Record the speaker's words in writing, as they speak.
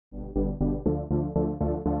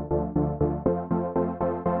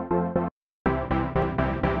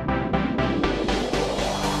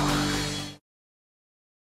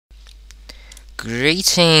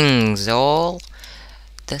Greetings all,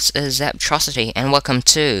 this is Atrocity and welcome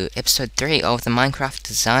to episode 3 of the Minecraft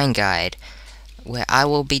Design Guide, where I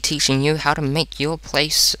will be teaching you how to make your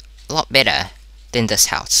place a lot better than this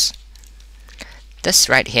house. This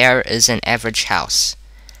right here is an average house.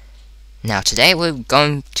 Now today we're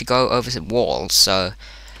going to go over the walls, so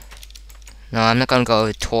no, I'm not going to go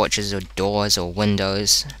over torches or doors or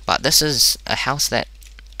windows, but this is a house that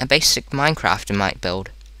a basic Minecrafter might build.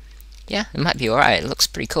 Yeah, it might be alright, it looks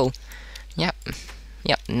pretty cool. Yep,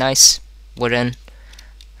 nice wooden,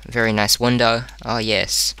 very nice window, oh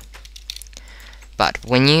yes. But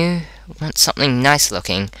when you want something nice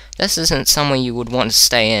looking, this isn't somewhere you would want to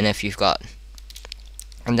stay in if you've got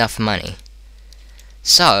enough money.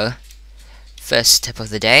 So, first tip of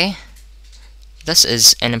the day, this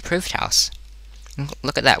is an improved house.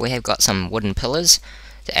 Look at that, we have got some wooden pillars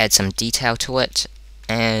to add some detail to it,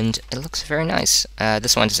 and it looks very nice.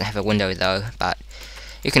 This one doesn't have a window though, but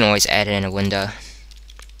you can always add in a window.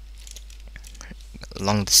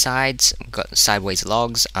 Along the sides, we've got sideways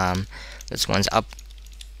logs. This one's up,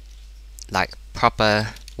 like proper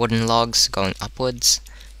wooden logs going upwards.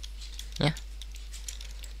 Yeah,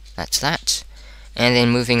 that's that. And then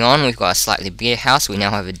moving on, we've got a slightly bigger house. We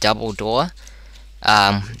now have a double door.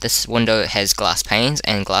 This window has glass panes,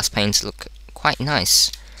 and glass panes look quite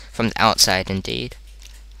nice from the outside indeed,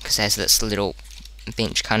 because it has this little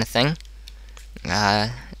bench kind of thing.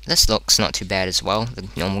 This looks not too bad as well, the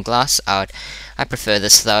normal glass. I prefer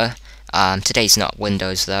this though. Today's not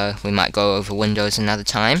windows though. We might go over windows another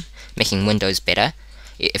time, making windows better.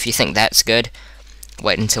 If you think that's good,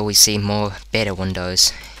 wait until we see more better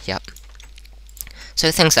windows. Yep. So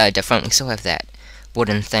things that are different, we still have that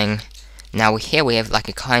wooden thing. Now here we have like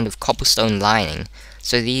a kind of cobblestone lining.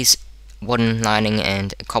 So these wooden lining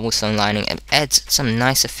and cobblestone lining, it adds some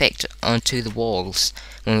nice effect onto the walls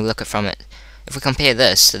when we look at from it. If we compare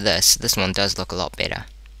this to this one does look a lot better.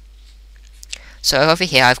 So over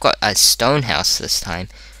here I've got a stone house this time.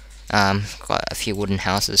 Got a few wooden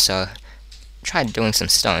houses, so tried doing some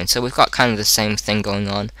stone. So we've got kind of the same thing going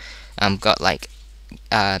on. Got like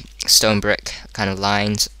stone brick kind of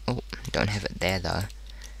lines. Oh, don't have it there though.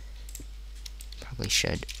 Probably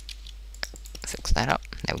should fix that up.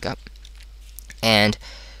 There we go. And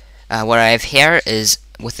what I have here is,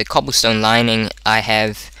 with the cobblestone lining, I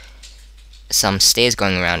have some stairs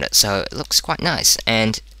going around it, so it looks quite nice.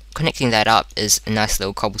 And connecting that up is a nice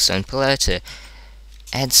little cobblestone pillar to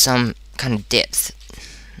add some kind of depth.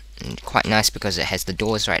 And quite nice because it has the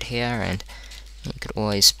doors right here, and you could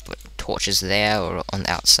always put torches there or on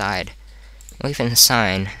the outside, or even a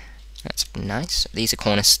sign. That's nice. These are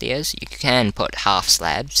corner stairs. You can put half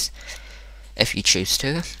slabs if you choose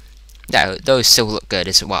to. Those still look good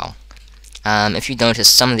as well. If you notice,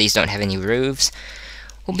 some of these don't have any roofs.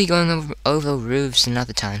 We'll be going over roofs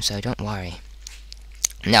another time, so don't worry.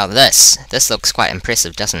 Now this looks quite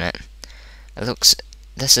impressive, doesn't it?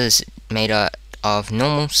 This is made out of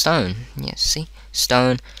normal stone. Yeah, see?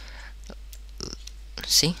 Stone.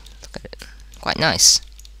 See? Look at it. Quite nice.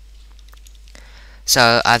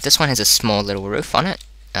 So this one has a small little roof on it.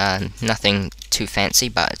 Nothing too fancy,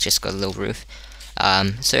 but it's just got a little roof.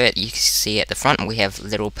 So you can see at the front we have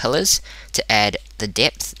little pillars to add the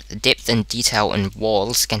depth. The depth and detail in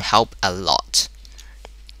walls can help a lot.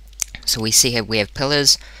 So we see here we have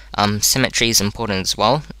pillars. Symmetry is important as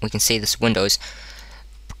well. We can see this window's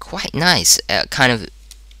quite nice. It kind of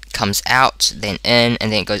comes out, then in,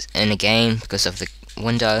 and then it goes in again because of the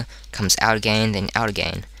window. Comes out again, then out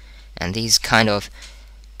again. And these kind of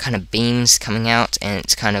beams coming out, and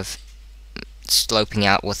it's kind of sloping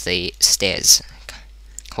out with the stairs,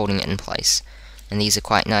 holding it in place. And these are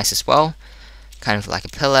quite nice as well, kind of like a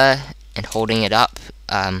pillar, and holding it up,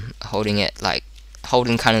 holding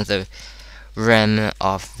kind of the rim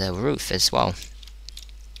of the roof as well.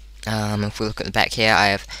 If we look at the back here, I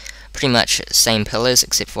have pretty much the same pillars,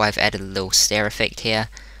 except for I've added a little stair effect here,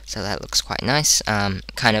 so that looks quite nice.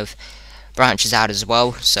 Kind of branches out as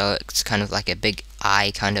well, so it's kind of like a big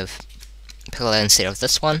eye kind of pillar instead of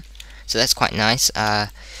this one, so that's quite nice.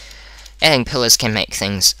 Adding pillars can make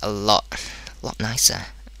things a lot nicer,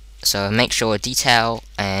 so make sure detail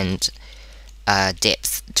and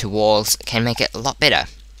depth to walls can make it a lot better.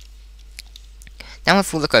 Now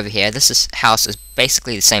if we look over here, this house is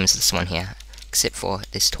basically the same as this one here, except for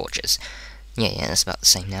these torches. Yeah, that's about the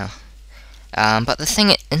same now. But the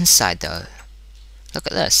thing inside though, look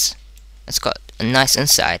at this. It's got a nice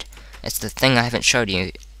inside. It's the thing I haven't showed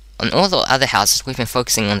you. On all the other houses, we've been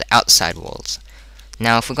focusing on the outside walls.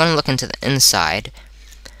 Now, if we're going to look into the inside,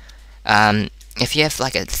 if you have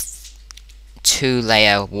like a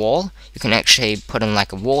 2-layer wall, you can actually put in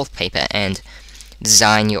like a wallpaper and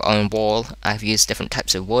design your own wall. I've used different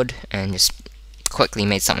types of wood and just quickly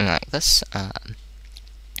made something like this.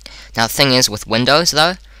 Now the thing is with Windows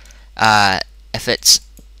though, if it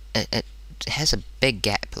has a big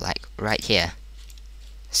gap like right here,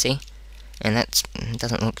 see, and that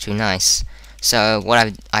doesn't look too nice. So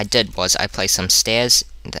what I did was I placed some stairs.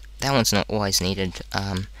 That one's not always needed,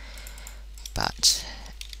 but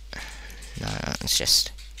no, let's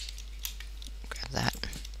just grab that.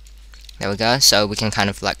 There we go. So we can kind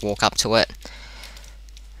of like walk up to it.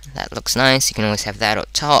 That looks nice. You can always have that up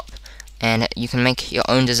top, and you can make your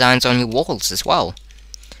own designs on your walls as well.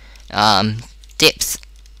 Depth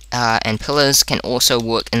and pillars can also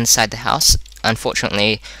work inside the house.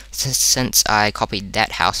 Unfortunately, since I copied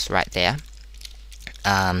that house right there,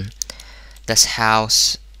 this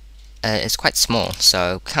house is quite small,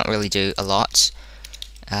 so can't really do a lot.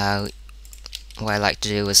 What I like to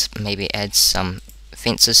do is maybe add some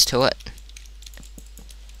fences to it,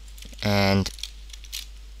 and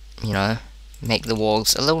you know, make the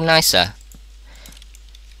walls a little nicer.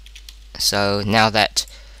 So now that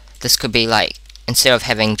this could be like, instead of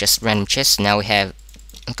having just random chests, now we have,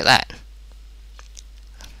 look at that.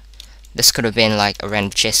 This could have been like a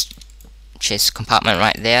random chest compartment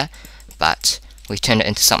right there, but we've turned it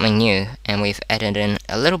into something new, and we've added in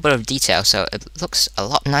a little bit of detail, so it looks a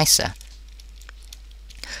lot nicer.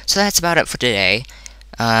 So that's about it for today.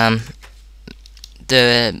 The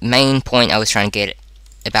main point I was trying to get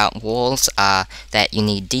about walls are that you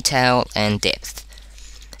need detail and depth,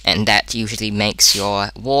 and that usually makes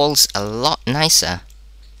your walls a lot nicer.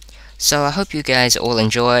 So I hope you guys all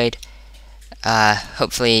enjoyed.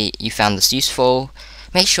 Hopefully you found this useful.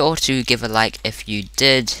 Make sure to give a like if you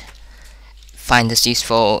did find this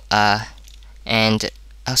useful, and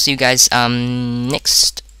I'll see you guys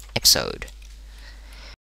next episode.